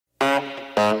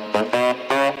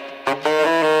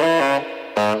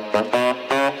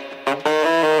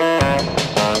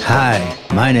Hi,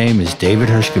 my name is David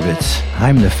Hershkovitz.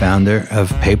 I'm the founder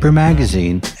of Paper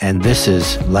Magazine, and this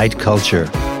is Light Culture.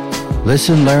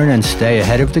 Listen, learn, and stay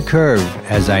ahead of the curve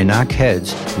as I knock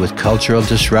heads with cultural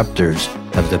disruptors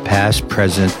of the past,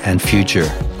 present, and future.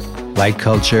 Light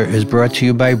Culture is brought to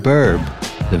you by Burb,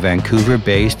 the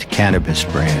Vancouver-based cannabis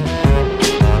brand.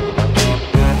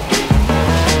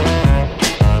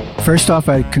 First off,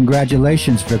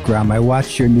 congratulations, Vikram. I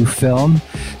watched your new film,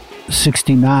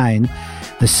 69,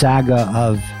 the saga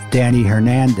of Danny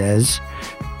Hernandez.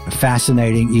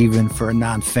 Fascinating even for a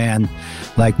non-fan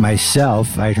like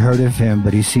myself. I'd heard of him,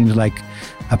 but he seems like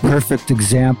a perfect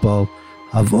example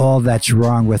of all that's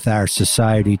wrong with our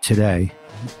society today.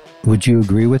 Would you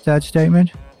agree with that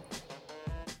statement?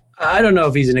 I don't know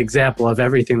if he's an example of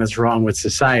everything that's wrong with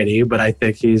society, but I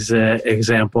think he's an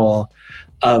example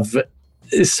of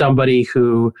somebody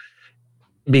who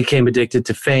became addicted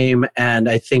to fame, and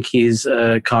I think he's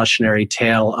a cautionary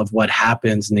tale of what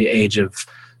happens in the age of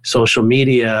social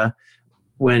media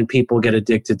when people get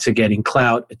addicted to getting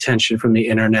clout, attention from the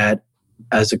internet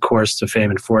as a course to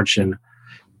fame and fortune.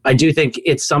 I do think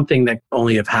it's something that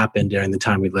only have happened during the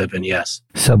time we live in, yes.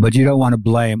 So, but you don't want to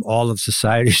blame all of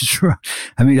society's wrong.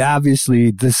 I mean,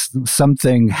 obviously,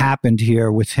 something happened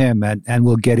here with him, and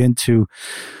we'll get into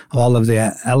all of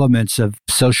the elements of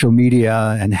social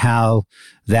media and how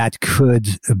that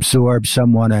could absorb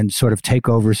someone and sort of take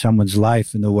over someone's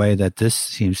life in the way that this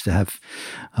seems to have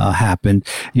happened.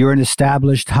 You're an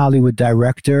established Hollywood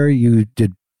director. You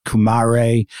did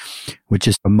Kumare, which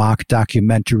is a mock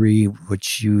documentary,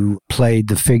 which you played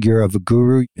the figure of a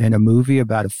guru in a movie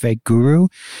about a fake guru,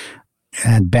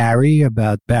 and Barry,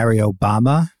 about Barry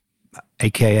Obama,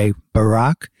 aka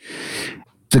Barack.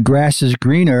 The Grass is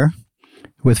Greener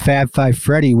with Fab Five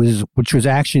Freddy, which was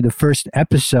actually the first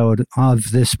episode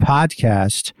of this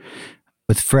podcast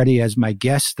with Freddie as my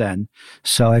guest then.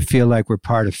 So I feel like we're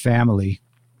part of family.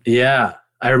 Yeah,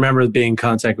 I remember being in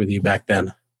contact with you back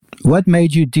then. What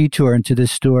made you detour into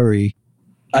this story?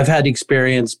 I've had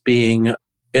experience being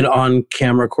an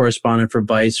on-camera correspondent for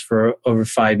Vice for over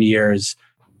 5 years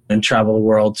and travel the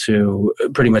world to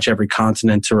pretty much every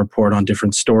continent to report on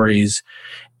different stories.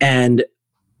 And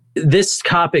this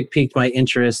topic piqued my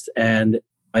interest, and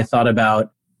I thought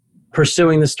about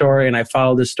pursuing the story, and I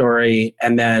followed the story.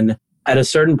 And then at a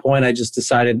certain point, I just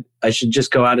decided I should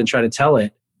just go out and try to tell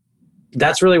it.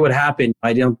 That's really what happened.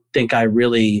 I don't think I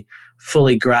really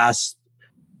fully grasped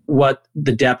what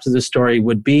the depth of the story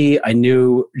would be. I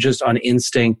knew just on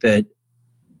instinct that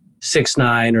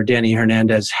 6ix9ine or Danny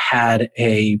Hernandez had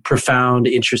a profound,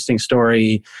 interesting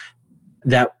story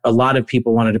that a lot of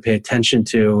people wanted to pay attention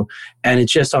to. And it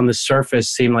just on the surface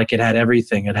seemed like it had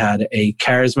everything. It had a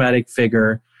charismatic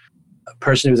figure, a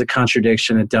person who was a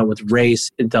contradiction. It dealt with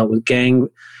race. It dealt with gang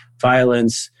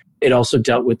violence. It also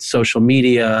dealt with social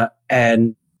media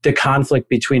and the conflict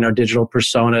between our digital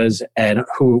personas and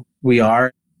who we are.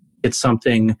 It's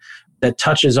something that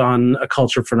touches on a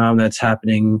culture phenomenon that's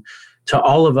happening to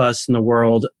all of us in the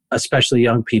world, especially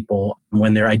young people,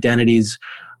 when their identities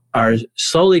are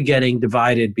slowly getting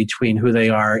divided between who they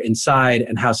are inside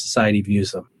and how society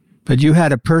views them. But you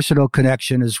had a personal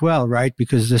connection as well, right?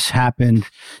 Because this happened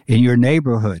in your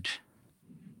neighborhood.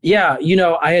 Yeah,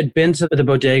 I had been to the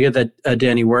bodega that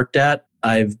Danny worked at.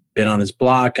 I've been on his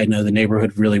block. I know the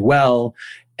neighborhood really well.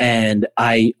 And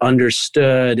I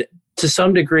understood to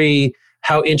some degree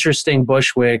how interesting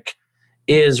Bushwick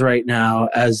is right now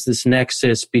as this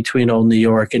nexus between old New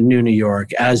York and new New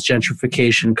York. As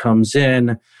gentrification comes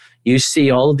in, you see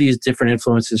all of these different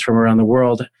influences from around the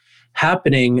world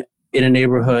happening in a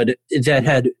neighborhood that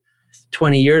had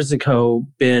 20 years ago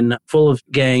been full of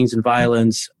gangs and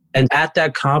violence. And at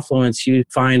that confluence, you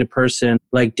find a person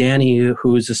like Danny,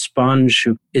 who is a sponge,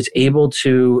 who is able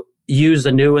to use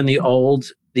the new and the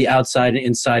old, the outside and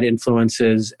inside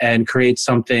influences, and create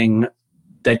something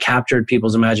that captured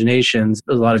people's imaginations,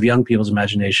 a lot of young people's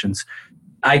imaginations.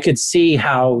 I could see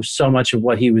how so much of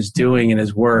what he was doing in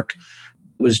his work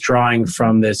was drawing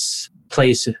from this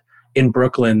place in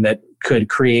Brooklyn that could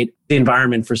create the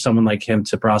environment for someone like him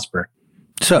to prosper.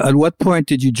 So at what point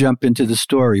did you jump into the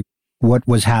story? What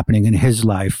was happening in his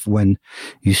life when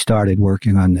you started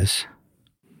working on this?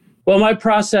 Well, my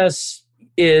process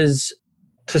is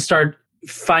to start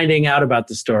finding out about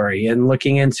the story and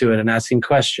looking into it and asking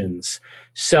questions.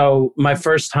 So my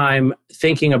first time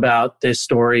thinking about this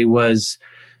story was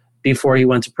before he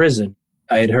went to prison.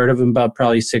 I had heard of him about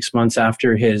probably 6 months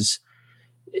after his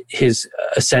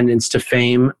ascendance to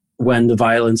fame, when the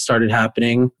violence started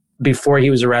happening. before he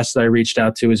was arrested, I reached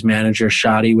out to his manager,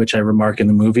 Shadi, which I remark in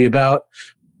the movie about,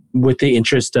 with the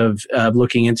interest of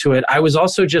looking into it. I was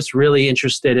also just really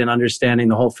interested in understanding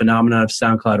the whole phenomenon of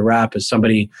SoundCloud rap. As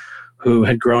somebody who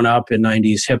had grown up in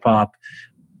 90s hip hop,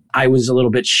 I was a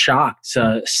little bit shocked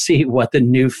to see what the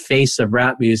new face of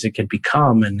rap music had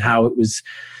become and how it was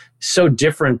so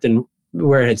different than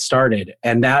where it had started.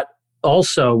 And that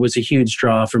also was a huge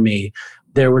draw for me.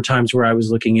 There were times where I was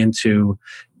looking into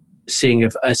seeing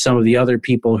if some of the other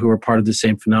people who were part of the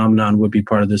same phenomenon would be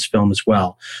part of this film as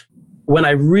well. When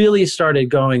I really started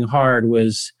going hard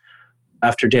was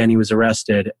after Danny was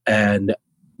arrested, and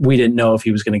we didn't know if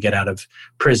he was going to get out of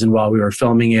prison while we were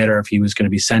filming it or if he was going to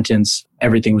be sentenced.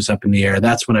 Everything was up in the air.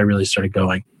 That's when I really started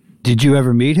going. Did you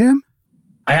ever meet him?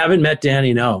 I haven't met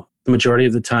Danny, no. The majority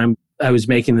of the time I was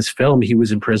making this film, he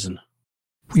was in prison.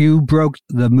 You broke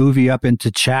the movie up into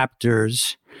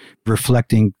chapters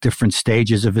reflecting different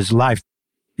stages of his life.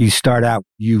 You start out,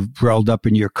 you rolled up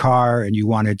in your car and you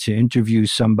wanted to interview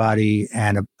somebody,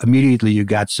 and immediately you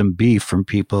got some beef from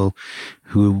people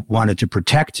who wanted to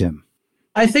protect him.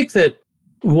 I think that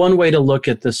one way to look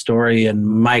at the story and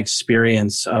my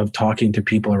experience of talking to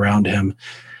people around him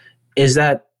is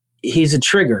that he's a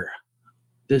trigger.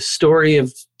 The story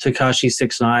of Tekashi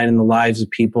 6ix9ine and the lives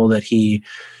of people that he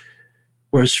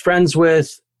was friends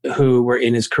with, who were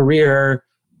in his career,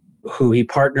 who he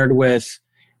partnered with,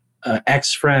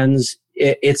 ex-friends,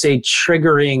 it's a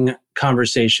triggering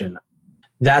conversation.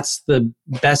 That's the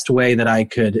best way that I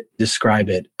could describe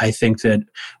it. I think that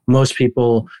most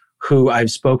people who I've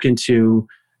spoken to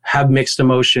have mixed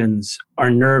emotions,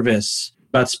 are nervous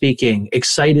about speaking,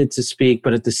 excited to speak,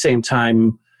 but at the same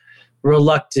time,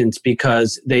 reluctant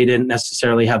because they didn't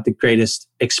necessarily have the greatest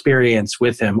experience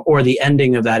with him, or the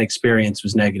ending of that experience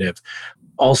was negative.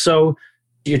 Also,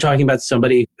 you're talking about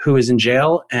somebody who is in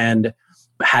jail and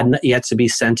hadn't yet to be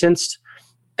sentenced.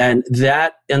 And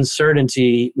that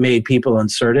uncertainty made people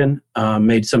uncertain,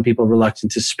 made some people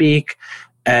reluctant to speak.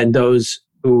 And those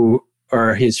who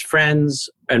are his friends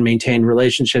and maintained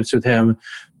relationships with him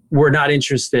were not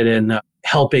interested in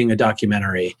helping a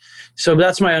documentary. So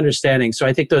that's my understanding. So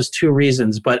I think those two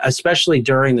reasons, but especially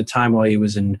during the time while he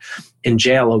was in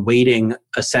jail awaiting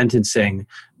a sentencing,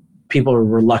 people were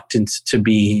reluctant to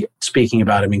be speaking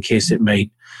about him in case it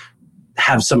might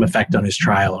have some effect on his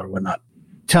trial or whatnot.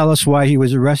 Tell us why he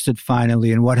was arrested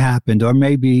finally and what happened, or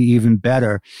maybe even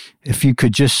better, if you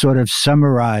could just sort of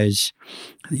summarize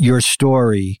your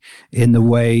story in the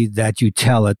way that you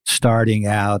tell it, starting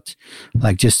out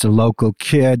like just a local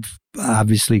kid,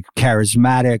 obviously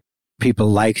charismatic, people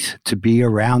liked to be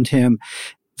around him.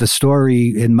 The story,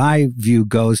 in my view,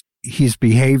 goes, his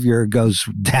behavior goes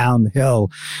downhill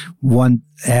one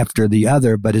after the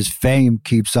other, but his fame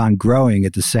keeps on growing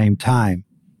at the same time.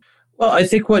 Well, I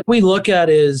think what we look at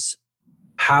is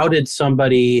how did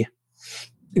somebody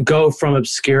go from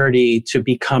obscurity to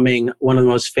becoming one of the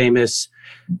most famous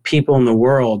people in the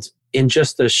world in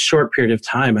just a short period of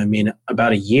time. I mean,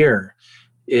 about a year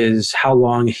is how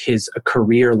long his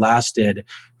career lasted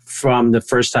from the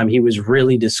first time he was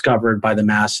really discovered by the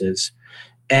masses.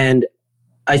 And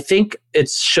I think it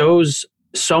shows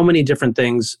so many different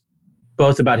things,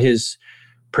 both about his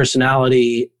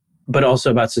personality, but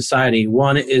also about society.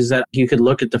 One is that you could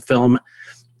look at the film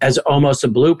as almost a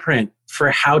blueprint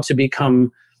for how to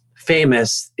become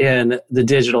famous in the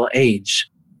digital age,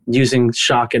 using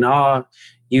shock and awe,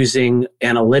 using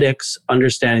analytics,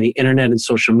 understanding the internet and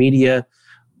social media.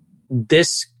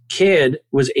 This kid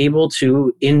was able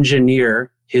to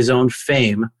engineer his own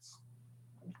fame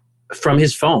from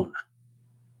his phone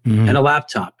and a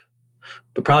laptop,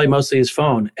 but probably mostly his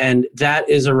phone. And that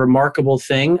is a remarkable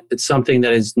thing. It's something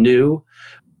that is new.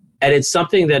 And it's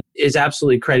something that is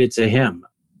absolutely credit to him.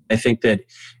 I think that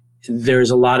there's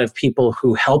a lot of people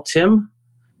who helped him,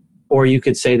 or you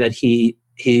could say that he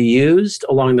used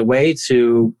along the way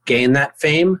to gain that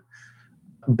fame.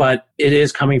 But it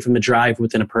is coming from the drive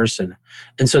within a person.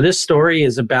 And so this story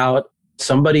is about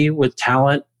somebody with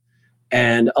talent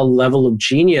and a level of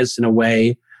genius in a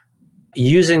way,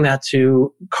 using that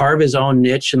to carve his own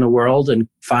niche in the world and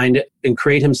find it and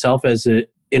create himself as an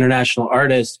international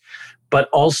artist, but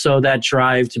also that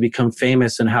drive to become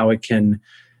famous and how it can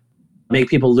make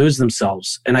people lose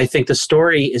themselves. And I think the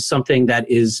story is something that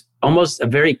is almost a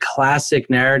very classic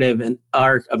narrative and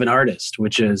arc of an artist,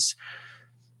 which is,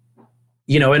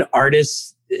 you know, an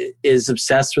artist is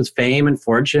obsessed with fame and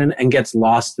fortune and gets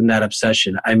lost in that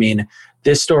obsession. I mean,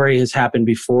 this story has happened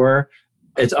before.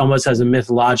 It almost has a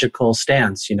mythological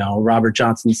stance, you know, Robert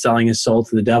Johnson selling his soul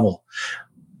to the devil.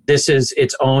 This is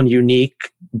its own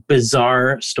unique,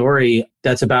 bizarre story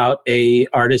that's about a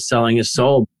artist selling his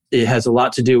soul. It has a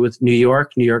lot to do with New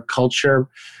York culture,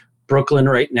 Brooklyn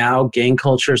right now, gang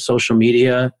culture, social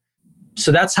media.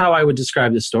 So that's how I would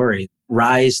describe the story.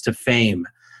 Rise to fame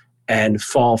and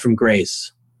fall from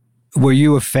grace. Were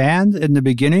you a fan in the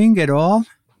beginning at all?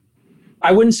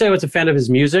 I wouldn't say I was a fan of his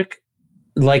music.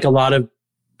 Like a lot of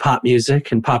pop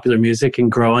music and popular music can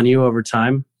grow on you over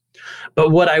time. But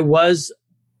what I was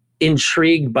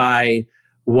intrigued by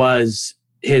was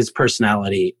his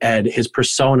personality and his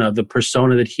persona, the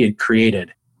persona that he had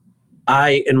created.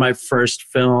 I, in my first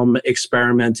film,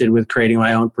 experimented with creating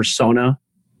my own persona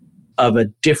of a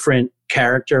different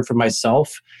character for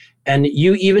myself. And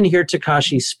you even hear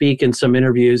Tekashi speak in some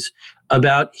interviews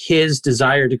about his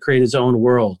desire to create his own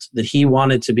world, that he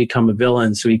wanted to become a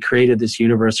villain, so he created this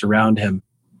universe around him.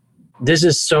 This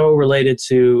is so related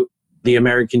to the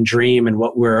American dream and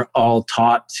what we're all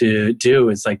taught to do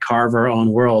is like carve our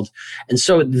own world. And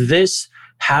so this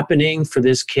happening for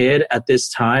this kid at this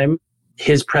time,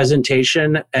 his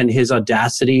presentation and his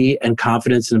audacity and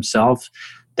confidence in himself,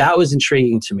 that was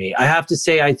intriguing to me. I have to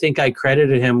say, I think I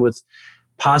credited him with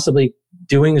possibly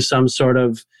doing some sort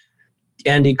of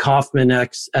Andy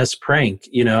Kaufman-esque prank,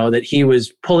 that he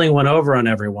was pulling one over on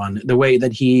everyone, the way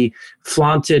that he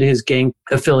flaunted his gang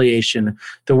affiliation,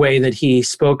 the way that he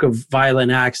spoke of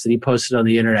violent acts that he posted on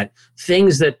the internet,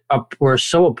 things that were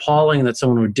so appalling that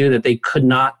someone would do that they could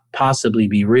not possibly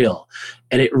be real.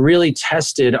 And it really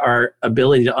tested our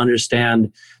ability to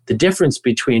understand the difference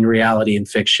between reality and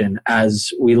fiction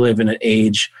as we live in an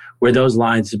age where those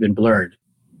lines have been blurred.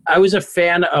 I was a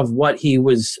fan of what he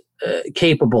was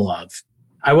capable of.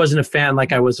 I wasn't a fan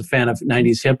like I was a fan of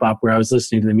 90s hip hop where I was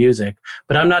listening to the music,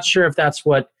 but I'm not sure if that's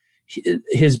what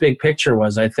his big picture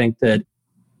was. I think that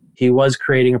he was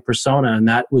creating a persona and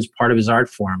that was part of his art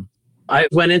form. I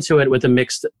went into it with a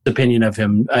mixed opinion of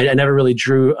him. I never really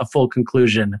drew a full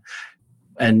conclusion.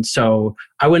 And so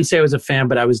I wouldn't say I was a fan,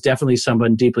 but I was definitely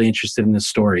someone deeply interested in this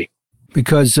story.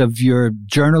 Because of your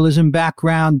journalism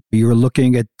background, you were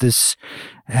looking at this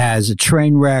as a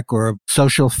train wreck or a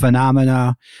social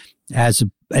phenomena.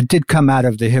 It did come out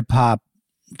of the hip hop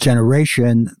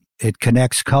generation. It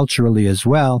connects culturally as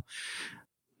well.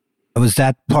 Was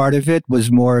that part of it?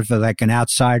 Was more of like an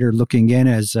outsider looking in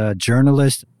as a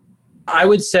journalist? I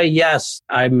would say yes,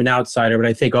 I'm an outsider, but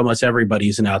I think almost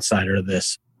everybody's an outsider to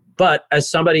this. But as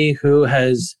somebody who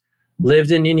has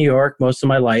lived in New York most of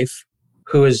my life,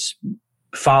 who has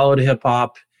followed hip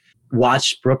hop,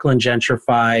 watched Brooklyn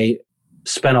gentrify,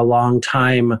 spent a long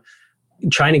time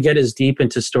trying to get as deep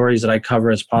into stories that I cover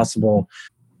as possible,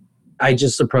 I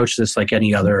just approach this like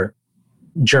any other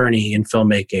journey in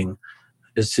filmmaking,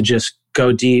 is to just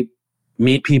go deep,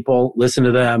 meet people, listen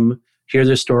to them, hear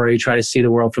their story, try to see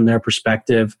the world from their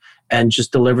perspective, and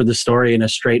just deliver the story in a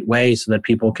straight way so that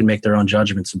people can make their own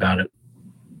judgments about it.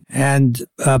 And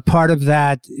part of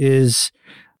that is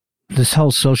this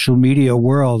whole social media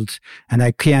world. And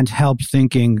I can't help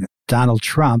thinking Donald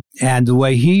Trump and the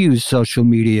way he used social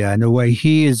media and the way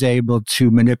he is able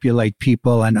to manipulate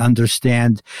people and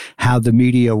understand how the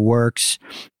media works,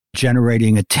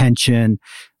 generating attention.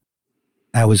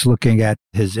 I was looking at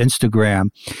his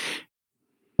Instagram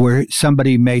where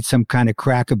somebody made some kind of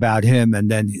crack about him. And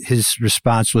then his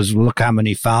response was, look how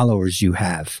many followers you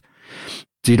have.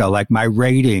 Like my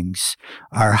ratings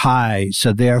are high,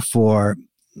 so therefore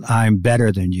I'm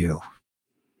better than you.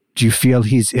 Do you feel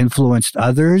he's influenced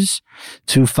others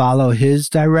to follow his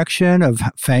direction of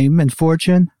fame and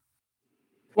fortune?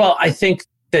 Well, I think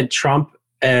that Trump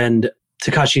and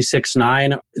Tekashi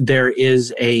 6ix9ine, there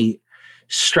is a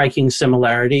striking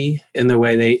similarity in the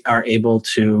way they are able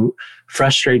to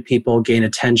frustrate people, gain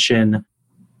attention.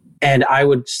 And I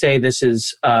would say this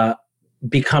is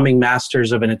becoming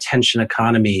masters of an attention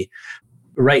economy.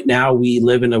 Right now, we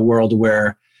live in a world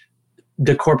where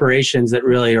the corporations that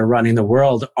really are running the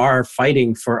world are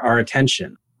fighting for our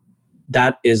attention.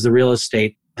 That is the real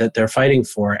estate that they're fighting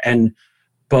for. And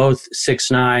both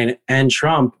 6ix9ine and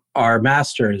Trump are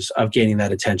masters of gaining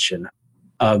that attention,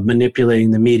 of manipulating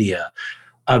the media,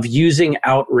 of using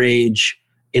outrage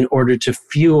in order to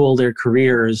fuel their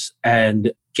careers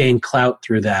and gain clout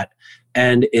through that.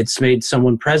 And it's made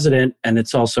someone president, and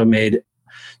it's also made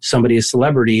somebody a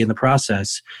celebrity in the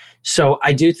process. So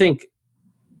I do think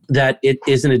that it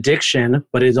is an addiction,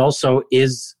 but it also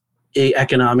is an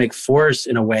economic force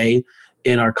in a way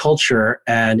in our culture.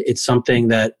 And it's something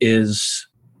that is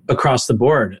across the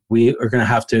board. We are going to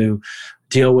have to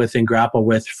deal with and grapple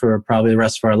with for probably the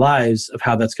rest of our lives of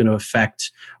how that's going to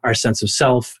affect our sense of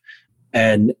self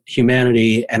and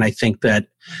humanity. And I think that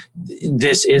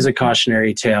this is a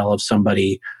cautionary tale of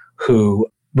somebody who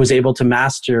was able to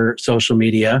master social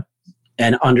media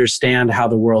and understand how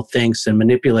the world thinks and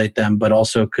manipulate them, but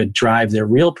also could drive their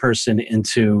real person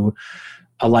into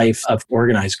a life of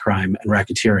organized crime and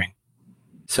racketeering.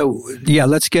 So, yeah,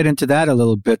 let's get into that a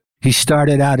little bit. He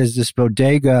started out as this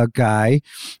bodega guy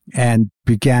and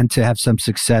began to have some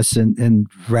success in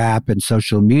rap and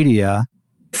social media.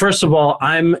 First of all,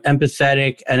 I'm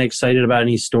empathetic and excited about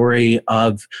any story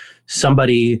of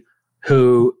somebody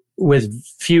who, with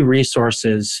few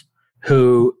resources,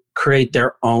 who create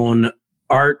their own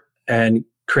art and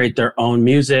create their own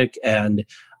music. And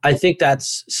I think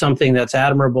that's something that's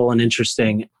admirable and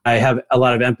interesting. I have a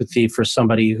lot of empathy for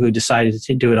somebody who decided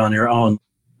to do it on their own.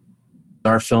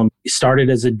 Our film started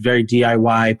as a very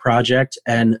DIY project,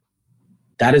 and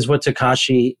that is what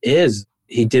Tekashi is.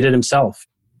 He did it himself,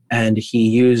 and he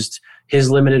used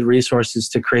his limited resources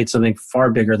to create something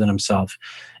far bigger than himself.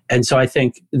 And so I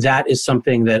think that is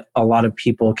something that a lot of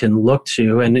people can look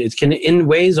to, and it can in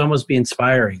ways almost be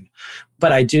inspiring.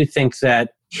 But I do think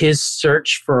that his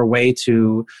search for a way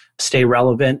to stay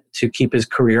relevant, to keep his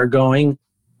career going,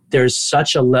 there's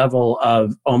such a level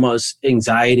of almost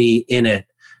anxiety in it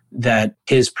that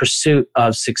his pursuit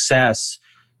of success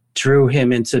drew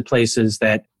him into places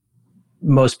that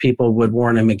most people would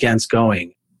warn him against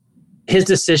going. His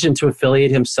decision to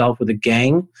affiliate himself with a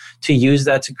gang, to use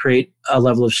that to create a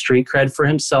level of street cred for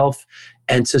himself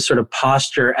and to sort of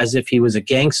posture as if he was a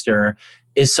gangster,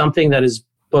 is something that is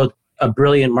both a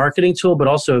brilliant marketing tool, but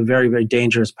also a very, very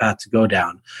dangerous path to go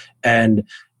down. And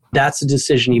that's the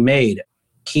decision he made.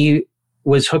 He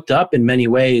was hooked up in many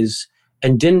ways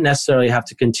and didn't necessarily have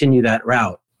to continue that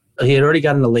route. He had already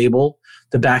gotten a label,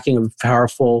 the backing of a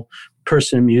powerful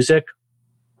person in music.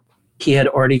 He had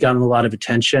already gotten a lot of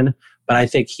attention, but I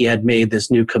think he had made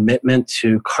this new commitment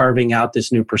to carving out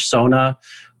this new persona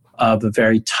of a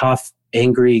very tough,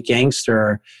 angry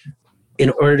gangster in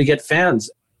order to get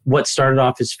fans. What started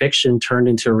off as fiction turned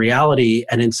into reality,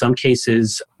 and in some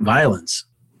cases, violence.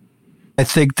 I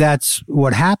think that's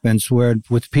what happens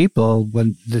with people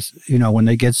when when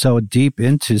they get so deep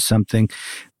into something.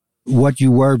 What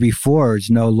you were before is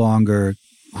no longer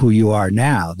who you are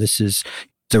now. This is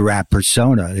the rap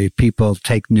persona. People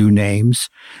take new names,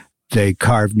 they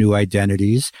carve new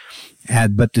identities,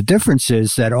 but the difference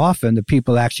is that often the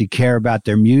people actually care about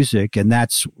their music, and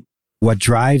that's what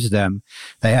drives them.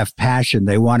 They have passion.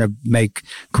 They want to make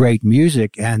great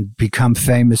music and become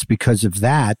famous because of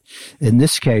that. In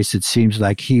this case, it seems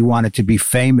like he wanted to be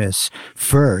famous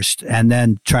first and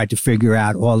then tried to figure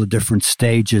out all the different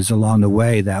stages along the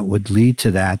way that would lead to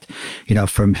that,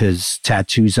 from his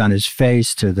tattoos on his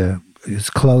face to his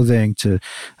clothing to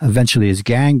eventually his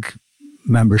gang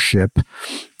membership.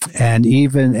 And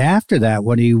even after that,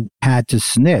 when he had to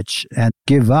snitch and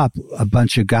give up a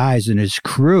bunch of guys in his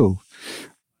crew,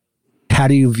 how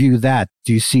do you view that?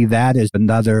 Do you see that as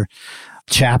another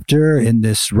chapter in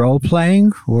this role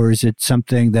playing, or is it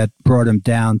something that brought him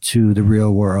down to the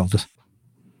real world?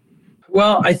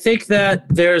 Well, I think that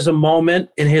there's a moment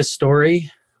in his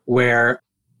story where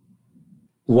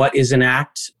what is an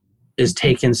act is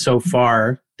taken so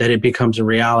far that it becomes a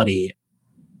reality.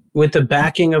 With the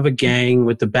backing of a gang,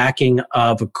 with the backing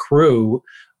of a crew,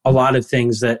 a lot of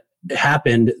things that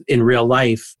happened in real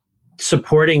life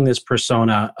supporting this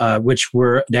persona, which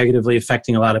were negatively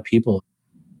affecting a lot of people.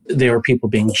 There were people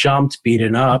being jumped,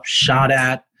 beaten up, shot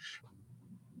at.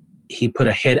 He put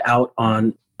a hit out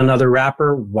on another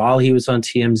rapper while he was on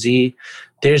TMZ.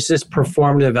 There's this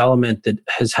performative element that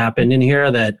has happened in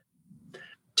here that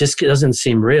just doesn't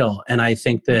seem real. And I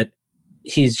think that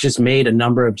he's just made a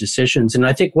number of decisions. And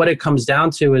I think what it comes down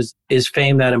to is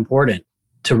fame that important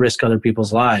to risk other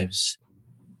people's lives?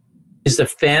 Is the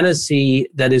fantasy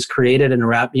that is created in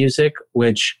rap music,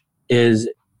 which is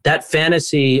that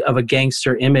fantasy of a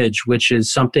gangster image, which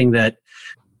is something that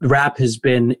rap has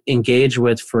been engaged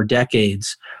with for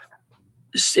decades.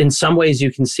 In some ways,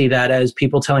 you can see that as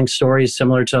people telling stories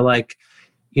similar to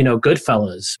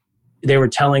Goodfellas. They were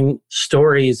telling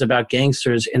stories about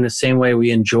gangsters in the same way we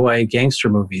enjoy gangster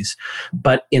movies.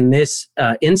 But in this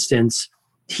instance,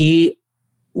 he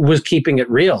was keeping it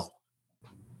real.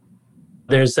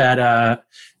 There's that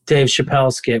Dave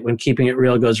Chappelle skit, When Keeping It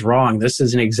Real Goes Wrong. This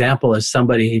is an example of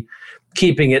somebody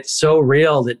keeping it so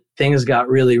real that things got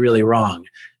really, really wrong.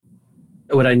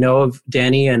 What I know of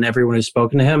Danny and everyone who's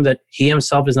spoken to him, that he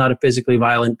himself is not a physically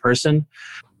violent person.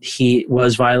 He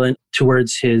was violent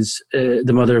towards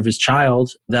the mother of his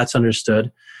child. That's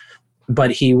understood.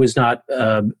 But he was not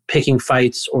picking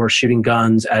fights or shooting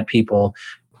guns at people.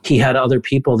 He had other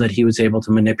people that he was able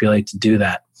to manipulate to do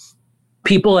that.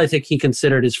 People, I think he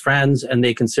considered his friends, and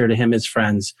they considered him his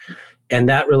friends. And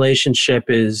that relationship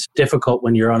is difficult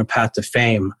when you're on a path to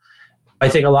fame. I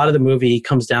think a lot of the movie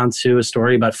comes down to a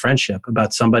story about friendship,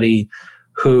 about somebody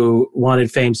who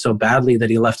wanted fame so badly that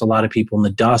he left a lot of people in the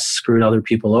dust, screwed other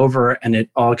people over. And it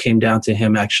all came down to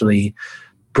him actually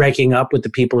breaking up with the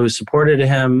people who supported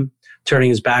him, turning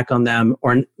his back on them,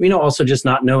 or, also just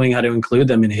not knowing how to include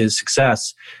them in his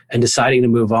success and deciding to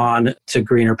move on to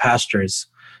greener pastures.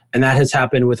 And that has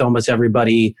happened with almost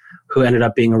everybody who ended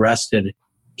up being arrested.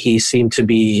 He seemed to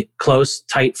be close,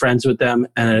 tight friends with them,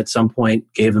 and at some point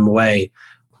gave them away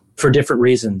for different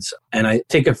reasons. And I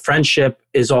think a friendship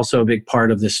is also a big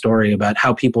part of this story about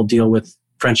how people deal with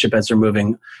friendship as they're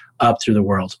moving up through the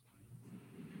world.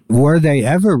 Were they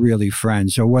ever really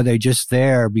friends, or were they just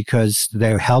there because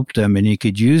they helped him and he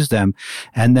could use them?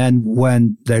 And then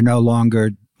when they no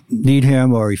longer need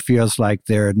him, or he feels like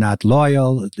they're not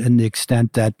loyal in the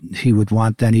extent that he would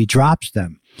want, then he drops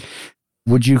them.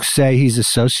 Would you say he's a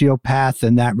sociopath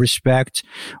in that respect?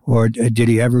 Or did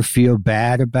he ever feel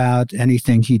bad about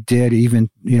anything he did, even,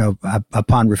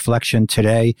 upon reflection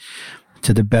today,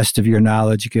 to the best of your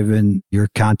knowledge, given your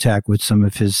contact with some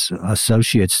of his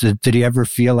associates? Did he ever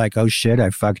feel like, oh shit, I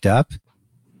fucked up?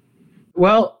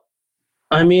 Well,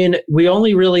 we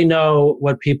only really know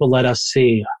what people let us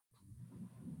see.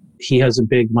 He has a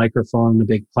big microphone, a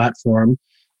big platform.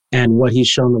 And what he's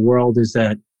shown the world is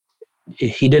that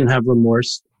he didn't have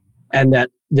remorse, and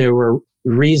that there were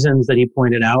reasons that he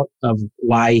pointed out of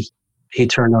why he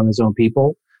turned on his own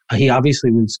people. He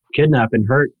obviously was kidnapped and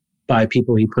hurt by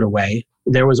people he put away.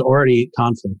 There was already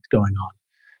conflict going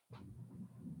on.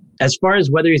 As far as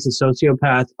whether he's a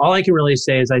sociopath, all I can really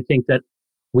say is I think that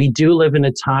we do live in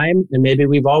a time, and maybe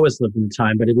we've always lived in a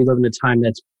time, but we live in a time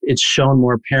it's shown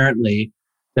more apparently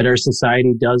that our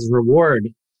society does reward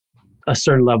a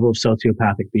certain level of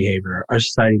sociopathic behavior. Our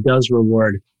society does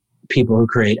reward people who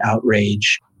create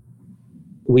outrage.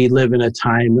 We live in a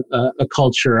time, a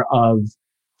culture of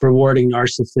rewarding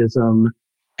narcissism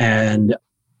and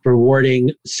rewarding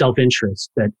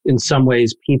self-interest, that in some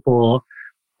ways people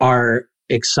are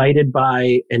excited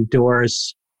by,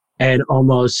 endorse, and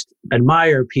almost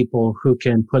admire people who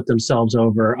can put themselves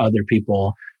over other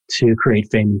people to create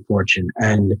fame and fortune.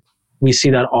 And we see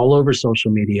that all over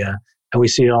social media. And we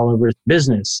see it all over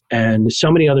business and so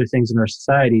many other things in our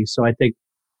society. So I think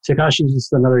Tekashi is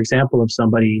just another example of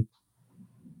somebody,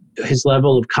 his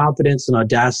level of confidence and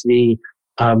audacity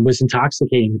was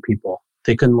intoxicating to people.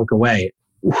 They couldn't look away.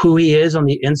 Who he is on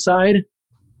the inside,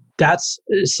 that's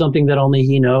something that only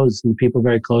he knows and people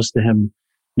very close to him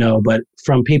know. But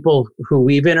from people who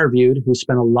we've interviewed, who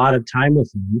spent a lot of time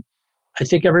with him, I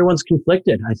think everyone's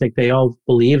conflicted. I think they all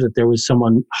believe that there was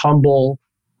someone humble,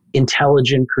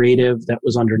 intelligent, creative that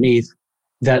was underneath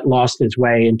that lost his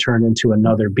way and turned into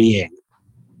another being.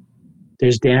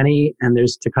 There's Danny and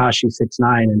there's Tekashi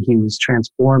 6ix9ine, and he was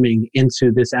transforming into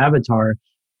this avatar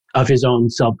of his own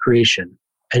self-creation.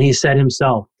 And he said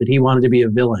himself that he wanted to be a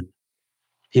villain.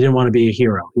 He didn't want to be a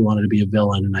hero. He wanted to be a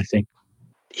villain. And I think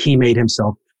he made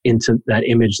himself into that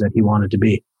image that he wanted to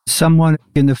be. Someone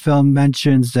in the film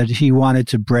mentions that he wanted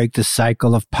to break the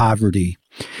cycle of poverty.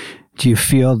 Do you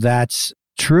feel that's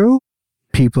true?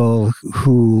 People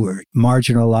who are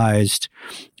marginalized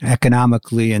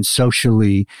economically and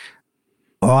socially,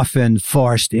 often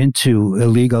forced into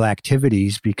illegal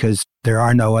activities because there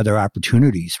are no other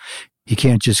opportunities. You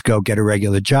can't just go get a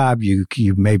regular job. You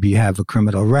maybe have a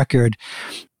criminal record.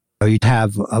 Or you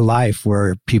have a life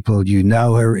where people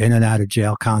are in and out of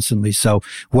jail constantly. So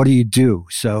what do you do?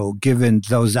 So given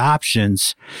those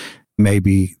options,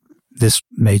 maybe this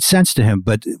made sense to him.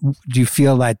 But do you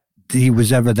feel like he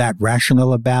was ever that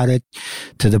rational about it,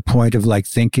 to the point of like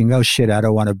thinking, oh shit, I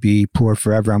don't want to be poor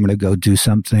forever. I'm going to go do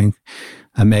something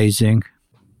amazing?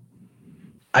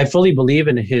 I fully believe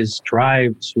in his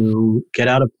drive to get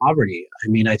out of poverty.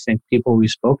 I think people we've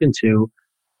spoken to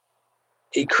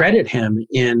credit him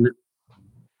in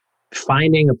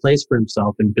finding a place for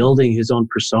himself and building his own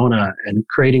persona and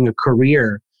creating a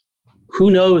career.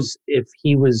 Who knows if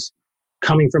he was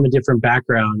coming from a different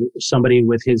background, somebody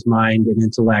with his mind and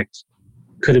intellect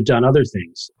could have done other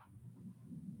things.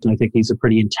 I think he's a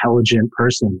pretty intelligent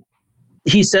person.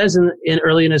 He says in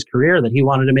early in his career that he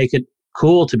wanted to make it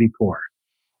cool to be poor.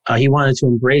 He wanted to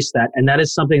embrace that. And that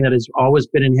is something that has always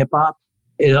been in hip hop.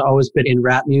 It has always been in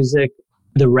rap music,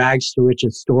 the rags to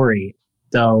riches story.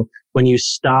 So when you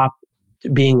stop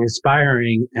being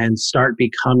inspiring and start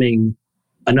becoming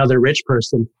another rich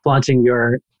person, flaunting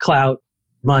your clout,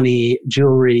 money,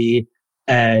 jewelry,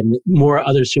 and more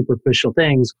other superficial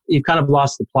things, you've kind of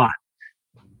lost the plot.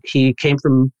 He came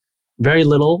from very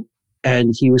little,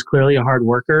 and he was clearly a hard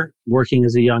worker, working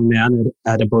as a young man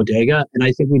at a bodega. And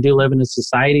I think we do live in a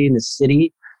society, in a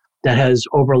city that has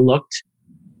overlooked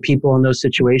people in those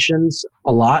situations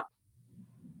a lot.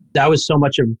 That was so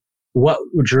much of what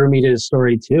drew me to the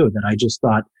story too, that I just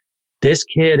thought, this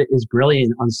kid is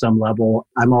brilliant on some level.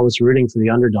 I'm always rooting for the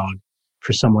underdog,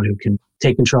 for someone who can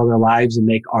take control of their lives and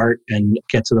make art and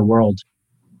get to the world.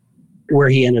 Where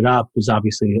he ended up was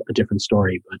obviously a different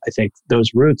story, but I think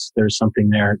those roots, there's something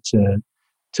there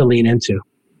to lean into.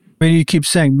 I mean, you keep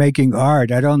saying making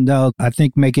art. I don't know. I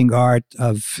think making art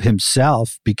of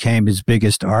himself became his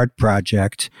biggest art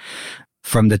project,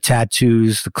 from the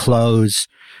tattoos, the clothes,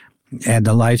 and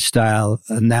the lifestyle.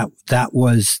 And that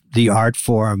was the art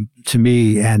form to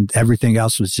me, and everything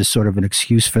else was just sort of an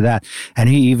excuse for that. And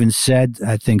he even said,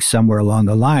 I think somewhere along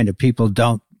the line, that people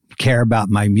don't care about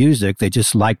my music. They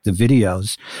just like the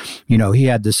videos. You know, he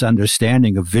had this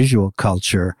understanding of visual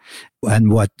culture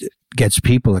and what gets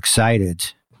people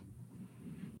excited.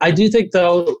 I do think,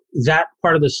 though, that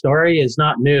part of the story is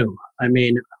not new. I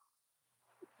mean,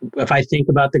 if I think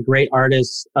about the great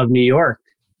artists of New York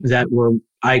that were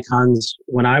icons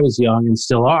when I was young and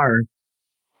still are,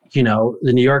 you know,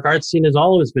 the New York art scene has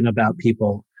always been about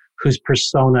people whose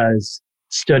personas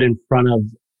stood in front of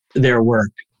their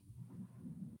work.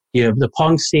 You know, the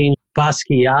punk scene,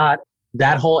 Basquiat,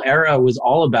 that whole era was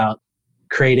all about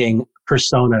creating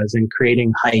personas and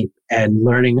creating hype and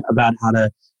learning about how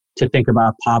to think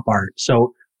about pop art.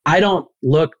 So I don't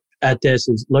look at this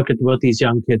as look at what these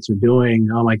young kids are doing.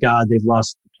 Oh my God, they've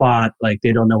lost the plot. Like,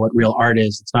 they don't know what real art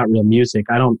is. It's not real music.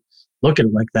 I don't look at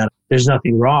it like that. There's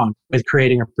nothing wrong with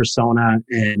creating a persona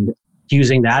and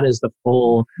using that as the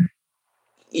full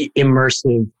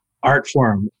immersive art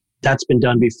form. That's been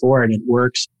done before and it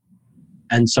works.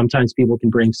 And sometimes people can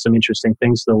bring some interesting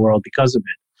things to the world because of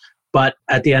it. But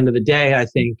at the end of the day, I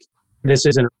think this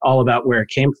isn't all about where it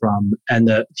came from and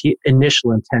the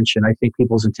initial intention. I think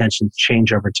people's intentions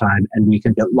change over time, and we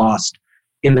can get lost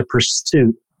in the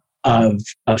pursuit of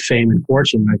fame and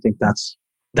fortune. I think that's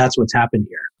what's happened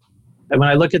here. And when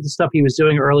I look at the stuff he was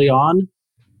doing early on,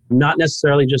 not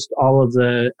necessarily just all of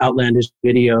the outlandish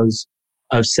videos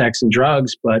of sex and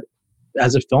drugs, but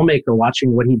as a filmmaker,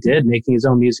 watching what he did, making his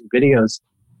own music videos,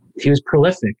 he was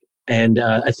prolific. And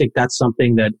I think that's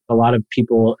something that a lot of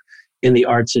people in the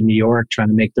arts in New York trying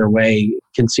to make their way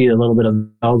can see a little bit of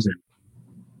themselves in.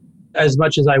 As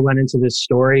much as I went into this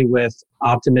story with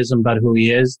optimism about who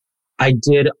he is, I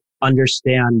did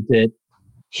understand that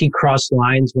he crossed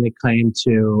lines when it came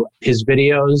to his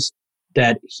videos,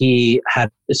 that he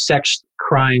had a sex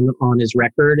crime on his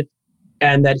record,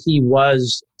 and that he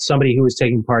was somebody who was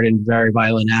taking part in very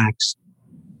violent acts.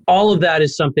 All of that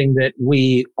is something that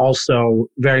we also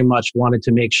very much wanted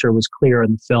to make sure was clear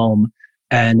in the film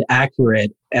and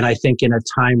accurate. And I think in a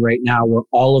time right now where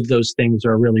all of those things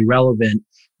are really relevant,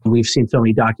 we've seen so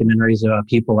many documentaries about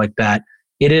people like that.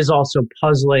 It is also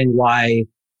puzzling why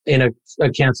in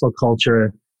a cancel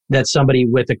culture that somebody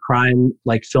with a crime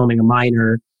like filming a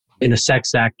minor in a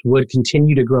sex act would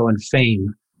continue to grow in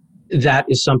fame. That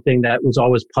is something that was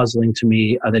always puzzling to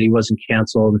me, that he wasn't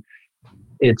canceled.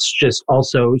 It's just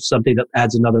also something that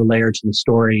adds another layer to the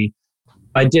story.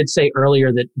 I did say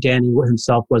earlier that Danny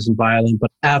himself wasn't violent, but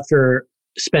after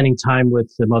spending time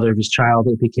with the mother of his child,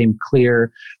 it became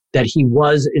clear that he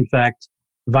was, in fact,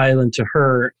 violent to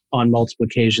her on multiple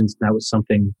occasions. And that was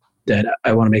something that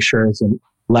I want to make sure isn't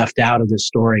left out of this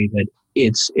story, that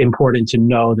it's important to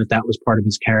know that that was part of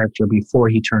his character before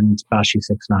he turned into Tekashi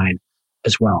 6ix9ine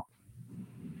as well.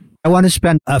 I want to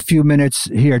spend a few minutes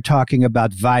here talking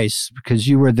about Vice, because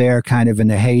you were there kind of in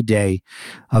the heyday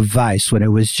of Vice when it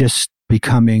was just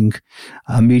becoming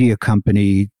a media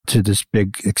company to this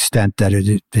big extent that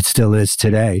it still is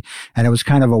today. And it was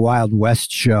kind of a Wild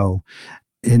West show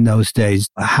in those days.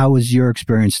 How was your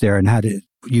experience there, and how did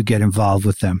you get involved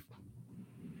with them?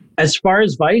 As far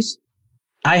as Vice,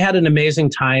 I had an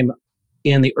amazing time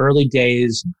in the early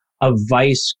days of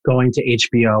Vice going to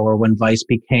HBO, or when Vice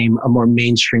became a more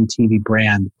mainstream TV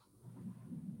brand.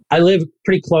 I live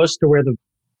pretty close to where the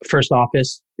first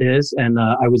office is, and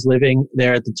I was living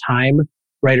there at the time,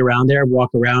 right around there, walk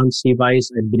around, see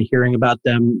Vice. I'd been hearing about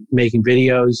them making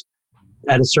videos.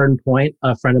 At a certain point,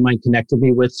 a friend of mine connected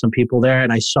me with some people there,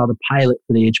 and I saw the pilot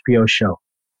for the HBO show.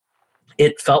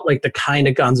 It felt like the kind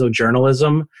of gonzo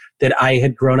journalism that I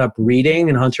had grown up reading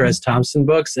in Hunter S. Thompson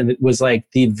books. And it was like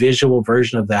the visual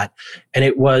version of that. And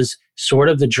it was sort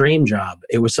of the dream job.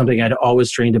 It was something I'd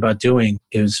always dreamed about doing.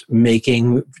 It was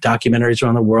making documentaries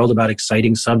around the world about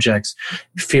exciting subjects,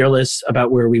 fearless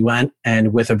about where we went,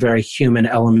 and with a very human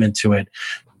element to it.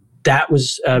 That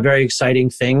was a very exciting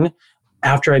thing.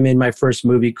 After I made my first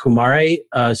movie, Kumare,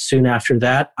 soon after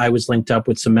that, I was linked up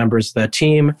with some members of that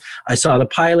team. I saw the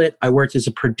pilot. I worked as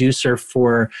a producer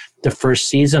for the first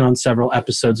season on several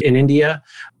episodes in India.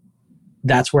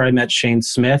 That's where I met Shane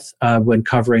Smith when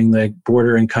covering the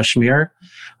border in Kashmir.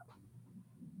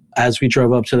 As we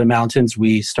drove up to the mountains,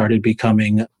 we started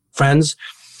becoming friends.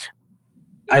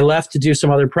 I left to do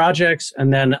some other projects.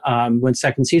 And then when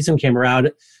second season came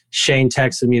around, Shane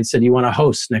texted me and said, "You want to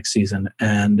host next season?"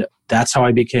 And that's how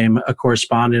I became a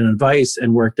correspondent at Vice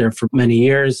and worked there for many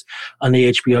years on the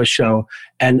HBO show.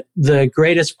 And the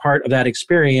greatest part of that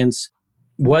experience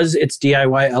was its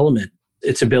DIY element,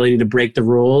 its ability to break the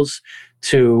rules,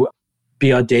 to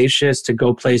be audacious, to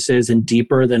go places and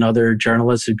deeper than other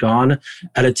journalists had gone.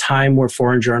 At a time where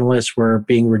foreign journalists were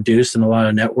being reduced in a lot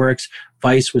of networks,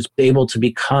 Vice was able to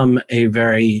become a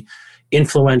very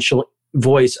influential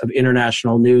voice of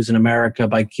international news in America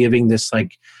by giving this,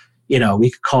 like, you know, we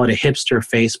could call it a hipster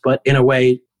face, but in a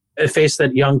way, a face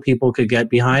that young people could get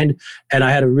behind. And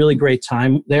I had a really great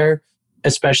time there,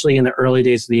 especially in the early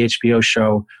days of the HBO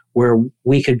show, where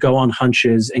we could go on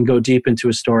hunches and go deep into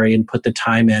a story and put the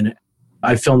time in.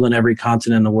 I filmed on every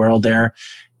continent in the world there,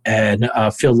 and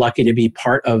feel lucky to be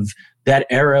part of that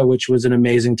era, which was an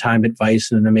amazing time at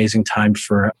Vice and an amazing time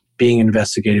for being an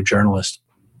investigative journalist.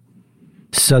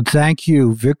 So thank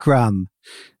you, Vikram.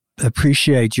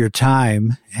 Appreciate your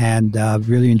time and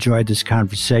really enjoyed this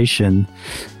conversation.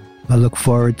 I look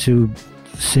forward to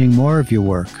seeing more of your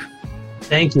work.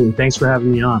 Thank you. Thanks for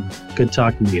having me on. Good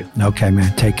talking to you. Okay,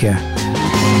 man. Take care.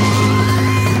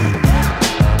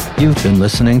 You've been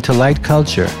listening to Light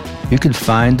Culture. You can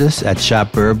find us at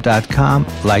shopburb.com,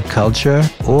 Light Culture,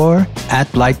 or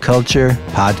at Light Culture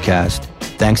Podcast.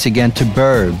 Thanks again to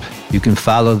Burb. You can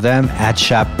follow them at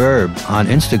shopburb on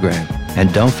Instagram.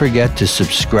 And don't forget to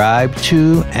subscribe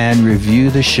to and review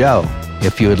the show.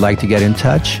 If you would like to get in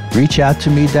touch, reach out to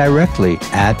me directly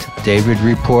at David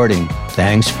Reporting.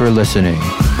 Thanks for listening.